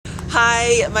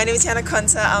Hi, my name is Johanna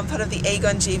Konta. I'm part of the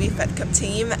Aegon GB Fed Cup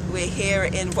team. We're here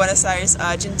in Buenos Aires,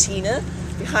 Argentina.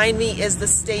 Behind me is the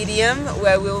stadium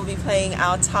where we will be playing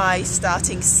our tie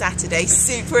starting Saturday.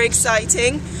 Super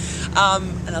exciting.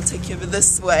 And I'll take you over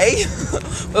this way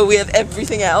where we have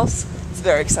everything else. It's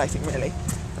very exciting, really.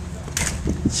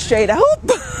 Straight out.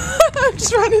 I'm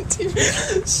just running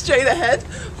straight ahead.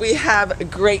 We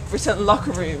have Great Britain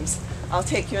locker rooms. I'll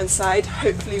take you inside.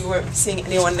 Hopefully we won't be seeing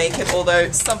anyone naked,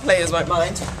 although some players won't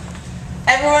mind.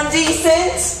 Everyone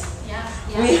decent?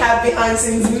 Yeah. We have behind the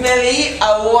scenes Mery,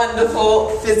 a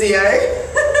wonderful physio.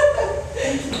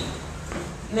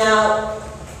 Now,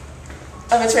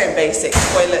 it's very basic.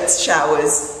 Toilets,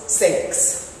 showers,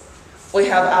 sinks. We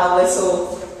have our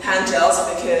little hand gels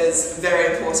because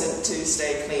very important to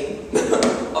stay clean,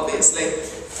 obviously.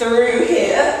 Through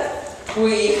here,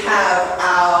 we have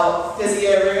our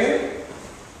physio room,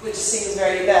 which seems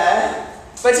very bare,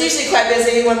 but it's usually quite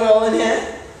busy when we're all in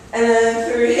here. And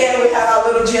then through here we have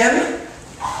our little gym,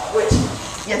 which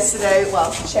yesterday,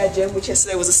 well, shared gym, which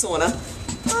yesterday was a sauna.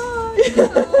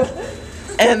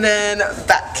 And then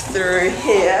back through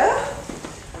here,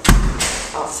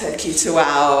 I'll take you to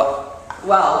our,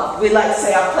 well, we like to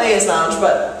say our players' lounge,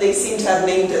 but they seem to have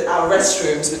named it our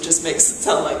restrooms, which just makes it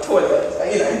sound like toilet,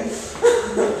 but, you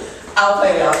know. Our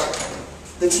player lounge,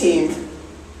 the team.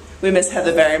 We miss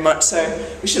Heather very much, so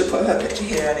we should have put her picture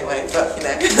here anyway, but you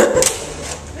know.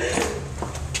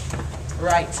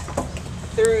 Right,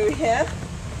 through here.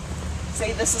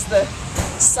 See, this is the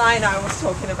sign I was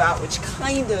talking about, which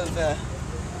kind of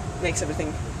makes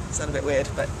everything sound a bit weird,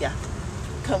 but yeah.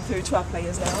 Come through to our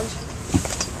players' lounge.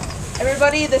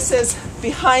 Everybody, this is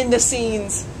behind the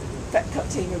scenes Fed Cup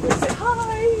team. Everybody say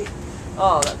hi.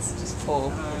 Oh, that's just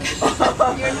Paul.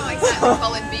 You're not exactly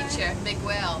Colin Beecher, big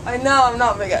whale. I know, I'm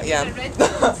not big, yeah.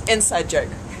 Inside joke.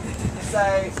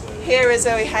 So here is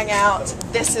where we hang out.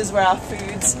 This is where our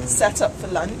food's set up for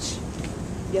lunch.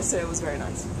 Yesterday was very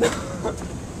nice.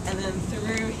 And then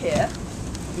through here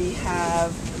we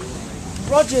have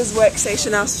Roger's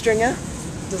workstation, our stringer.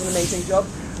 Does an amazing job.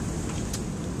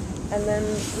 And then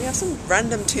we have some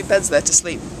random 2 beds there to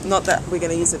sleep. Not that we're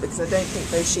going to use it because I don't think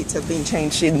those sheets have been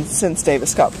changed since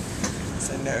Davis Cup.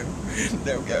 So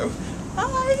no go.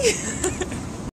 Hi!